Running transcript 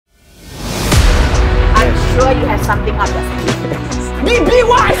sure you have something up your sleeve. Be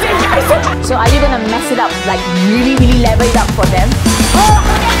what I said. So are you gonna mess it up, like really level it up for them?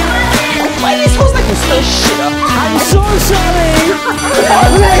 Why are you supposed to stir shit up? I'm so sorry.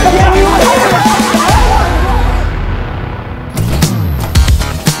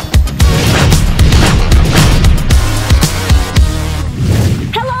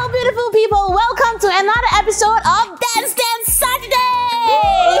 Hello, beautiful people. Welcome to another episode of Dance Saturday.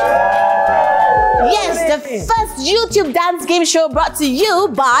 Yes, the first YouTube dance game show brought to you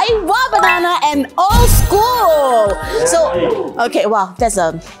by Banana and Old School. So, okay, wow, that's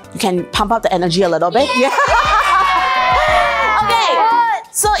you can pump up the energy a little bit. Yeah. Okay.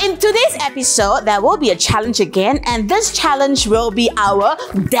 So in today's episode, there will be a challenge again, and this challenge will be our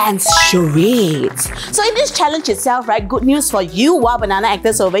dance charades. So in this challenge itself, right, good news for you, Banana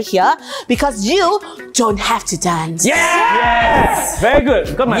actors over here, because you don't have to dance. Yes! Very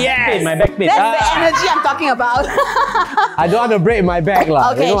good. Got my back pain, my back pain. That's the energy I'm talking about. I don't want to break my back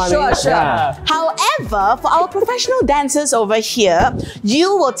lah. Okay, you know sure. Yeah. However, for our professional dancers over here,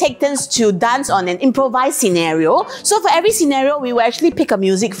 you will take turns to dance on an improvised scenario. So for every scenario, we will actually pick a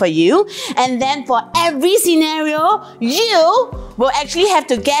music for you. And then for every scenario, you will actually have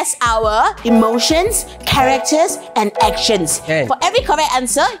to guess our emotions, characters, and actions. Okay. For every correct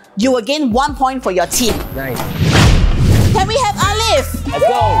answer, you will gain 1 point for your team. Nice. Can we have Alif? Let's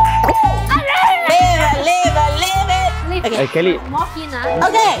go. Leave it. Okay. Hey, Kelly. More keen, huh?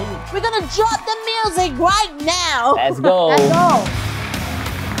 Okay, we're gonna drop the music right now. Let's go. Let's go.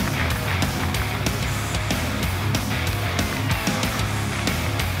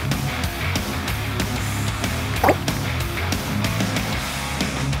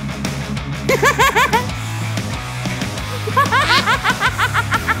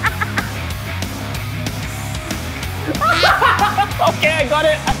 Okay, I got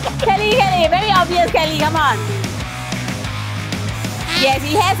it. Kelly, very obvious, Kelly, come on. Yes,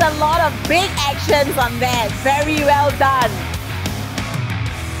 he has a lot of big actions on that. Very well done.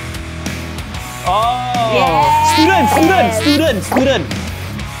 Oh. Yes. Student.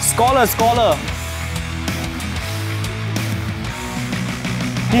 Scholar.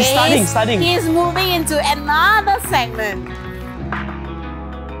 He's studying. He's moving into another segment.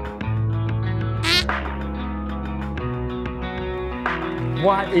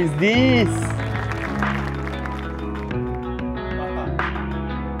 What is this?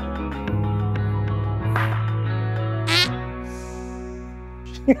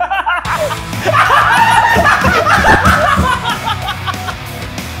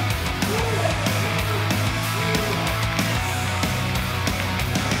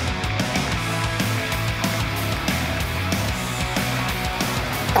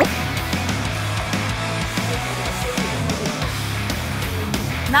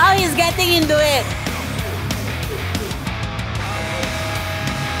 Now he's getting into it.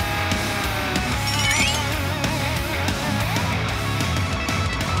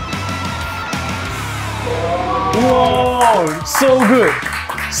 Whoa, so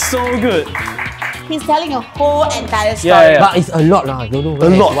good. He's telling a whole entire story. Yeah. But it's a lot lah. Don't know. A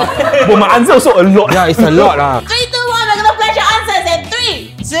lot. But my answer also a lot. Yeah, it's a lot lah. 3, 2, 1, we're gonna flash your answers in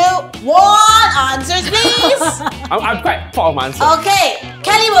 3, 2, 1. Answers, please. I'm quite proud of my answer. Okay,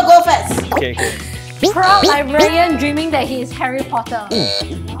 Kelly will go first. Okay. Proud librarian dreaming that he is Harry Potter.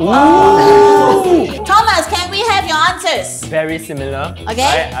 Thomas, can we have your answers? Very similar. Okay.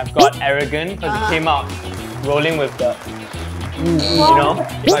 Right? I've got arrogant because it came out rolling with the,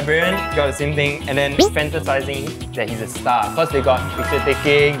 librarian got the same thing, and then fantasizing that he's a star because they got picture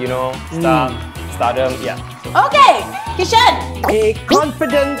taking, stardom, yeah. Okay, Kishan. A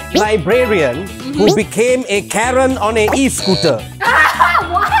confident librarian who became a Karen on a e-scooter.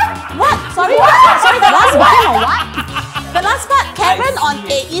 What? Sorry, the last part or what? The last part, Karen on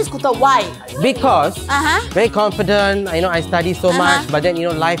a e-scooter, why? Because very confident, I study so much, Uh-huh. but then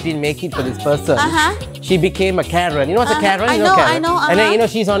life didn't make it for this person. Uh-huh. She became a Karen. You know what's a Karen? I You know, Karen? I know, And then uh-huh.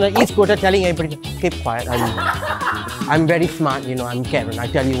 she's on an e-scooter telling everybody, keep quiet. I'm very smart. I'm Karen. I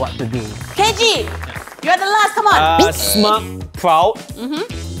tell you what to do. KG, you're the last. Come on. Smart, proud,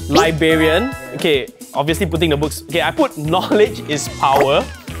 librarian. Okay, obviously putting the books. Okay, I put knowledge is power.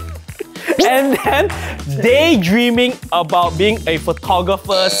 And then daydreaming about being a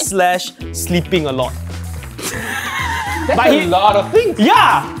photographer / sleeping a lot. That's a lot of things.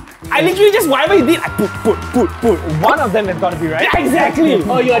 Yeah! I literally just, whatever he did, I put. One of them has got to be right. Yeah, exactly!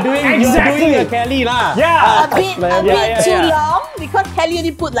 Oh, you're doing a Kelly lah. Yeah! A bit too long because Kelly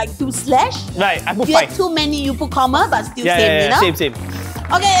only put like 2 slash. Right, I put You 5. have too many, you put comma, but still Yeah, same, you know? same.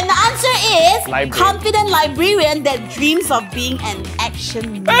 Okay, and the answer is Librarian. confident librarian that dreams of being an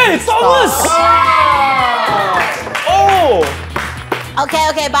action Hey, star. Thomas! Oh!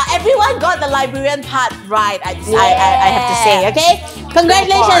 Okay, but everyone got the librarian part right, I have to say, okay?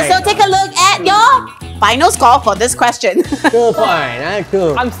 Congratulations. So take a look at your final score for this question. 2 points.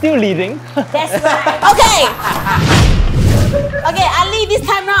 2. I'm still leading. That's right. Okay. Okay, Ali, this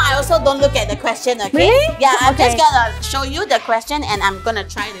time round, I also don't look at the question, okay? Really? Yeah, I'm Okay. just gonna show you the question and I'm gonna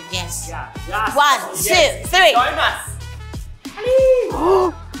try to guess. Yeah. 1, 2, 3. Join us.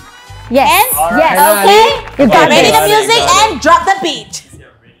 Yes. Yes. Okay? You got Ready it. the music and drop the beat.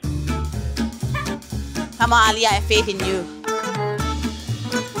 Come on, Ali, I have faith in you.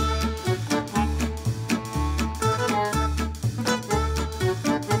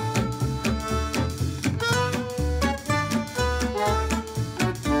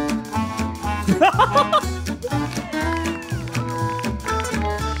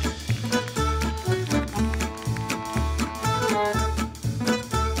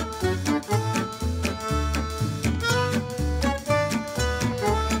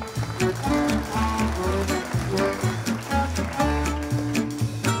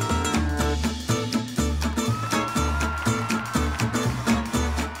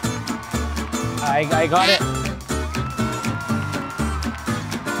 I got it.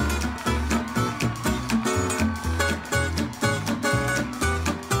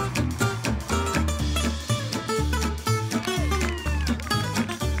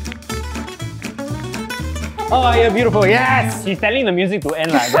 Oh, you're beautiful. Yes! She's telling the music to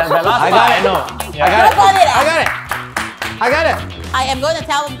end like that. The last I part, got I it. know. I got it. got it. I got it. I got it. I am going to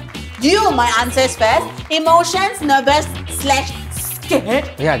tell you my answers first. Emotions, nervous, /scared.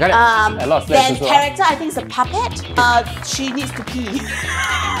 Yeah, I got it. I lost that Then as well. character, I think it's a puppet. She needs to pee.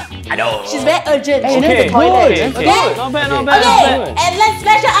 I know. She's very urgent. She needs Okay, the toilet. okay. Okay? Not bad, not bad, Okay, not bad. and let's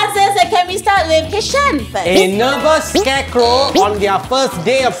special answers. And can we start with Kishan first? A nervous scarecrow on their first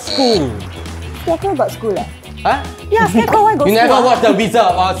day of school. Scarecrow got school eh? Huh? Yeah, Scarecrow why got You school? never watched The Wizard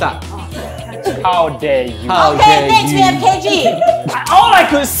of Oz? Ah? How dare you? How Okay, dare next you. we have KG. All I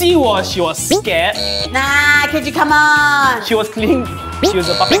could see was she was scared. Nah, KG, come on. She was cleaning. She was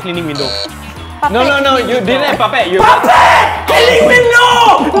a puppet cleaning window. No, you didn't have puppet. You Cleaning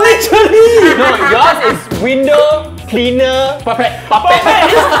window! Literally! No, yours is window cleaner puppet. Puppet!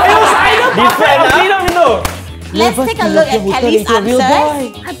 It was either puppet or cleaner window. Let's take a look at Kelly's answers.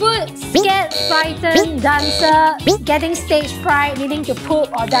 I put scared, frightened, dancer, getting stage fright, needing to poop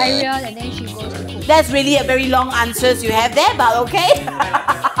or diarrhea, and then she goes to poop. That's really a very long answers you have there, but okay.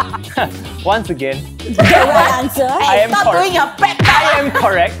 Once again, Right answer. Hey, am stop correct. doing your prep I time. am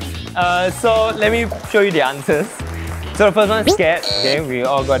correct. So let me show you the answers. So the first one, scared. Okay, we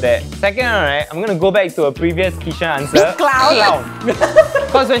all got that. Second one, right? I'm gonna go back to a previous Kishan answer. Clown.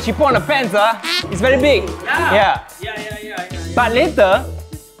 Because when she put on the pants, it's very big. Yeah. But later,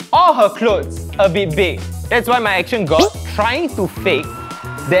 all her clothes a bit big. That's why my action got trying to fake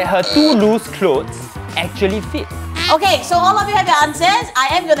that her two loose clothes actually fit. Okay, so all of you have your answers. I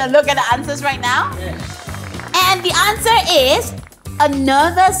am gonna look at the answers right now. And the answer is a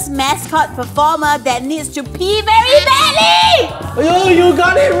nervous mascot performer that needs to pee very badly. Yo, you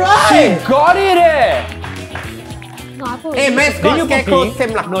got it right. Got it eh! No, I put Hey, Did mascot you put scarecrow pee?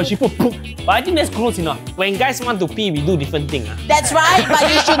 same lah. No, she put poop. But I think that's close enough. When guys want to pee, we do different thing. That's right, but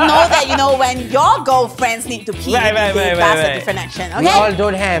you should know that when your girlfriends need to pee, Right, that's a right. different action. We all Okay,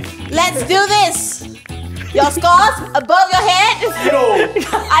 don't have. let's do this. Your scores above your head.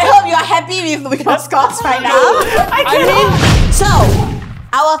 I hope you are happy with your scores right now. I mean, So,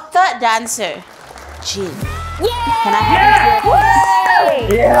 our third dancer, Jean. Can I have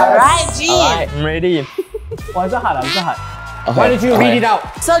you? yes. Alright, Jean. Alright, I'm ready. Oh, it's hard, it's hard. Why don't you read it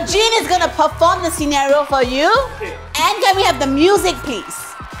out? So Jean is gonna perform the scenario for you. And can we have the music, please?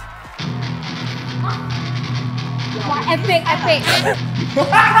 Wow, epic, epic.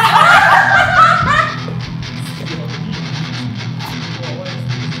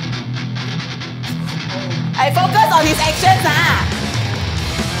 I focus on his actions,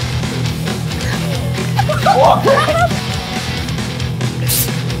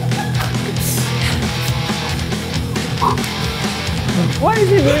 What is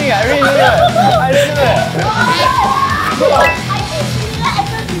he doing? I really don't know. I don't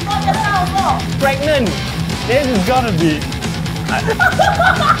know. Pregnant. This is gotta be.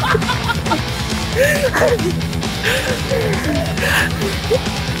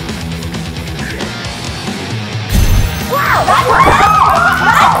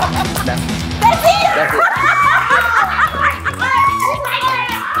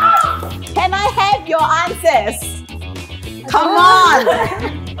 Can I have your answers? Come on.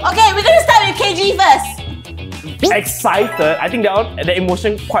 Okay, we're gonna start with KG first. Excited. I think the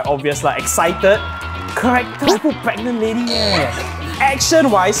emotion quite obvious. Like excited Character put pregnant lady.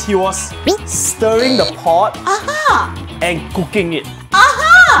 Action-wise, he was stirring the pot and cooking it.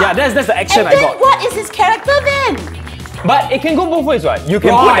 Yeah, that's the action And I then got. what is his character then? But it can go both ways, right? You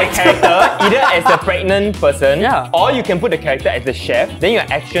can put the character either as the pregnant person, or you can put the character as the chef. Then your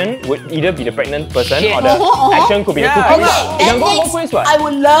action would either be the pregnant person or the action could be the cooking. Okay, It can go both ways, right? I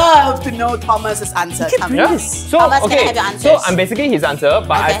would love to know Thomas's answer. So, Thomas, can I okay, have your answers? so I'm basically his answer,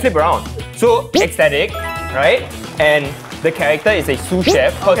 but I flip around. So, ecstatic, right? And the character is a sous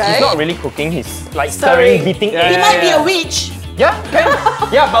chef because he's not really cooking, he's like stirring, beating eggs. He might be a witch. Yeah, can.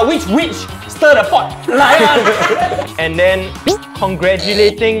 Yeah, but which stir the pot? And then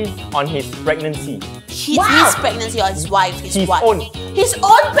congratulating on his pregnancy. His pregnancy or his wife? His wife. own. His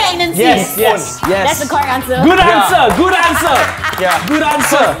own pregnancy. Yes. That's the correct answer. Good answer. Yeah. Good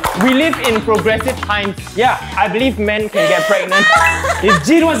answer. We live in progressive times. Yeah. I believe men can get pregnant. If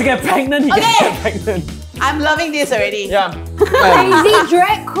Jin wants to get pregnant, he can get pregnant. I'm loving this already. Yeah. Crazy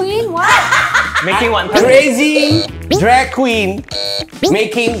drag queen? What? Making one. Crazy drag queen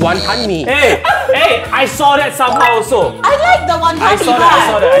making wonton mee. Hey, I saw that somehow also. I like the one I time saw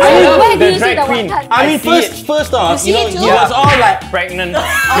that. Where do the you see drag the queen. wonton? I mean, see first off, You you know, see it he too? was all like, Pregnant.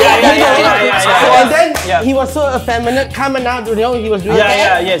 and then Yeah. he was so effeminate, coming out, you know, he was doing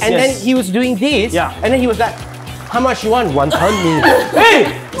Yes. and then he was doing this, Yeah. and then he was like, how much you want? Wonton mee. Hey,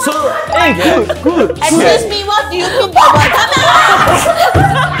 good. Excuse me, what do you mean by wonton?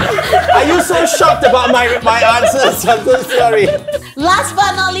 Are you so shocked about my answers? I'm so sorry. Last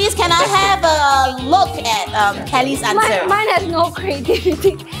but not least, can I have a look at Kelly's answer? Mine has no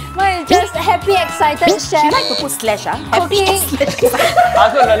creativity. Mine is just happy, excited chef. She like to put slash, happy Cooking. slash. I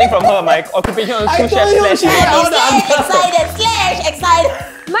was learning from her. My occupation was sous chef slash. Slash excited.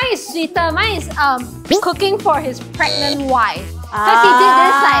 Mine is sweeter. Mine is cooking for his pregnant wife. Because he did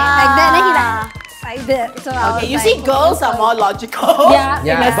this like that, then he like that. So I was You like, see, girls are more logical. Yeah.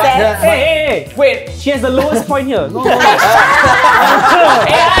 Hey, wait, she has the lowest point here. No. I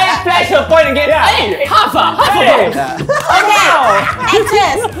flash her point again. Hey, half a. Okay,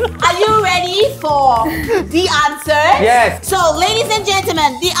 actors, are you ready for the answers? Yes. So, ladies and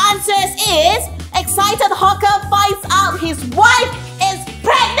gentlemen, the answers is excited hawker finds out his wife is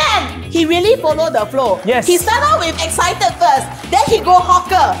pregnant. He really followed the flow. Yes. He started out with excited first, then he go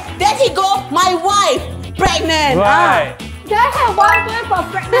hawker, then he go my wife pregnant. Right. Do I have 1 point for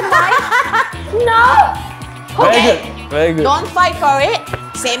pregnant wife? No. Very good. Don't fight for it.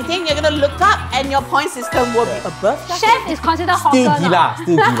 Same thing, you're gonna look up and your point system will be above that. Chef is considered hawker. Still gila,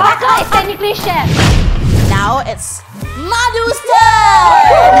 still gila. Hawker is technically chef. Now it's Madhu's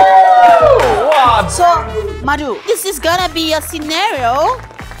turn! Wow. So, Madhu, this is gonna be a scenario.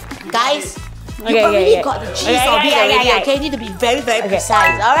 Guys, you already got the gist of it already, okay? You need to be very, very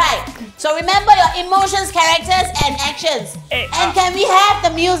precise, alright? So remember your emotions, characters, and actions. And can we have the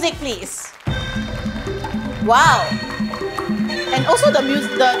music, please? Wow. And also the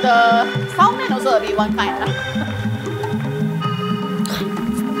music, the sound man also will be one kind.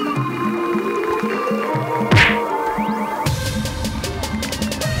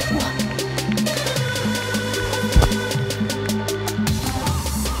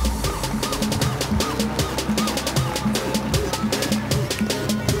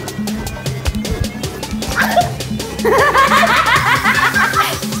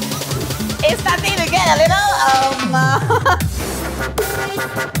 It's starting to get a little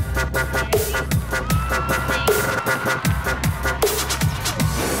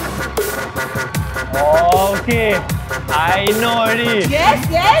Okay, I know already. Yes.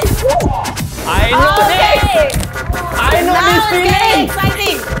 I know this. I know Now this it's feeling. getting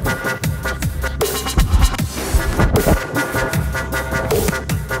exciting.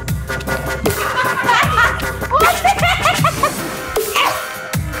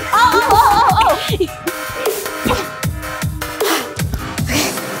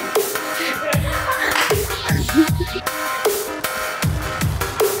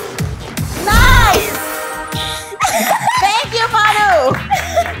 Nice! Thank you, Manu.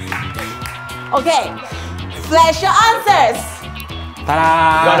 Okay, flash your answers.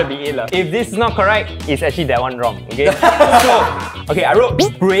 Gotta be it lah. If this is not correct, it's actually that one wrong. Okay. So, okay, I wrote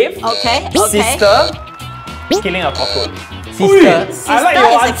brave. Okay. Sister. Killing a cockroach. Sister. I like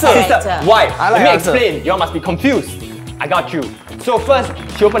your Sister is a answer. character. Why? I like Let me your answer. explain. You all must be confused. I got you. So first,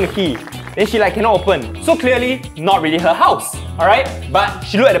 she opened the key. Then she like cannot open. So clearly, not really her house. Alright? But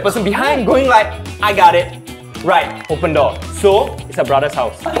she looked at the person behind going like, I got it. Right, open door. So, it's her brother's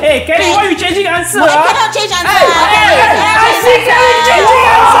house. Hey, Kelly, why are you changing answer? I cannot change answer. I see Kelly changing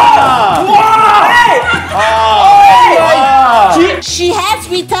answer. Wow! She has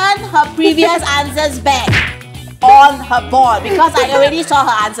returned her previous answers back on her board because I already saw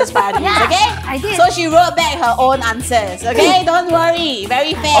her answers prior to this, okay? I did. So she wrote back her own answers, okay? Don't worry,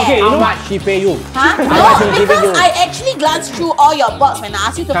 very fair. Okay, How much she pay you? Huh? much No, she giving because you? I actually glanced through all your box when I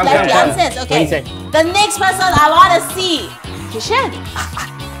asked you to Come, flash the come. answers, okay? 20 seconds. The next person I want to see, Kishan.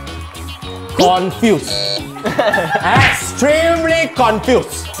 Confused. Extremely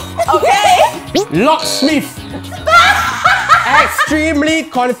confused. Okay? Locksmith. Extremely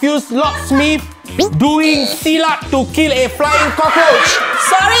confused locksmith doing silat to kill a flying cockroach.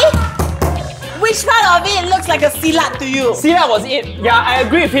 Sorry? Which part of it looks like a silat to you? See, that was it. Yeah, I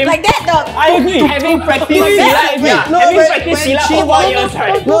agree with him. Like that, dog. I agree. Having practiced silat, having practiced silat for 4 years,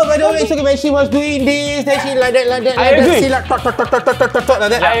 right? No, but it's okay. When she was doing this, then she like that, I like agree. that, silat, like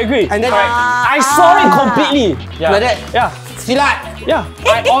that. I agree. And then I saw it completely. Yeah. like that. Yeah. Silat. Yeah.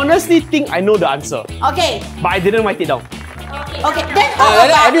 I honestly think I know the answer, Okay, but I didn't write it down. okay. Then how Like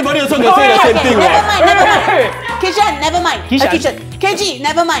that, about... everybody also gonna say the same thing, never right? mind, never mind. Kishan, never mind. Kishan. Kishan. KG,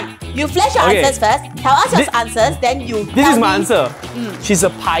 never mind. You flash your Okay. answers first. Tell us your Thi- answers, then you This tell is my me- answer. She's a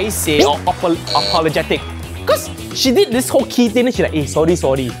paise or apologetic. Because she did this whole key thing and she's like, hey, sorry.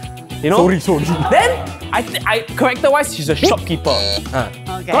 You know? Sorry. Then, I character-wise, she's a shopkeeper.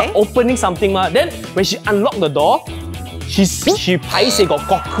 Okay. Not opening something. Then, when she unlocked the door, she paise got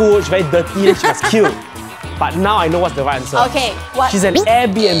cockroach, very dirty, then she was killed. But now I know what's the right answer. Okay, what? She's an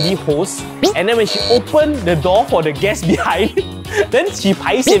Airbnb host, and then when she opened the door for the guest behind, then she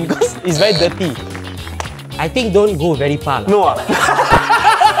paise because it's very dirty. I think don't go very far. No,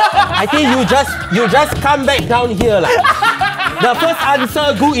 I think you just come back down here lah. The first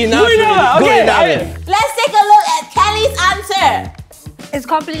answer good enough. Good enough, Good okay, enough. I- Let's take a look at Kelly's answer. It's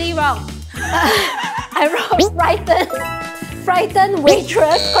completely wrong. I wrote frightened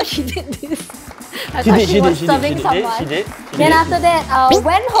waitress because she did this. I thought she was serving someone. She did. Then after that,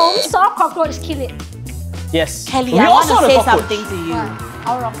 went home, saw cockroach, kill it. Yes. Kelly, We I all want saw to the say cockroach. something to you.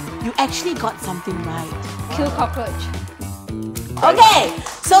 How wrong? You actually got something right. Kill cockroach. Okay,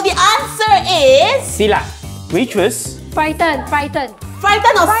 so the answer is Silat. Waitress. Frightened.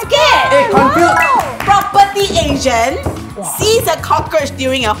 frightened or scared. Hey, confused. Property agent sees a cockroach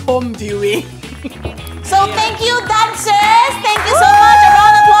during a home viewing. So thank you, dancers. Thank you so much. A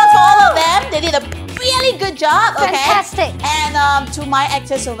round of applause for all of them. They did a really good job. Okay. Fantastic. And to my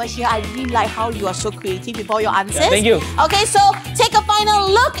actors over here, I really like how you are so creative with all your answers. thank you. Okay, so take a final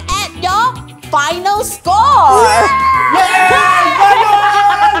look at your final score.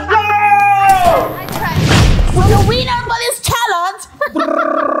 So the winner for this challenge,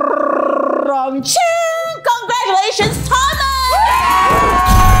 congratulations, Thomas!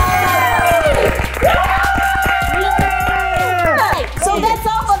 So that's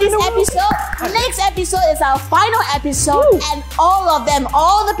all for this episode. Next episode is our final episode, and all of them,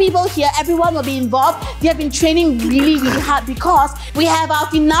 all the people here, everyone will be involved. They have been training really hard because we have our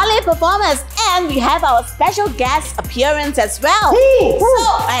finale performance and we have our special guest appearance as well. So,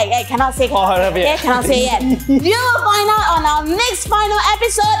 I cannot say. Yeah. Cannot say yet. You will find out on our next final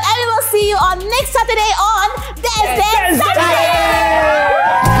episode, and we will see you on next Saturday on Dance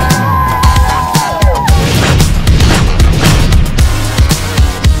Saturday.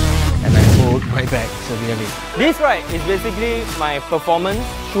 And I hold my back severely. This right is basically my performance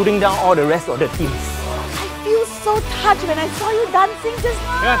shooting down all the rest of the teams. I feel so touched when I saw you dancing just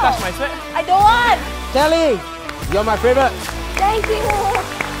now. You wanna touch my sweat? I don't want. Kelly, you're my favorite. Thank you.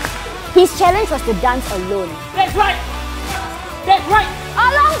 His challenge was to dance alone. That's right. That's right. A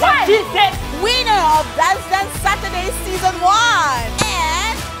long time. She said. Winner of Dance Saturday Season 1.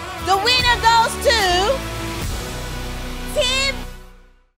 And the winner goes to Team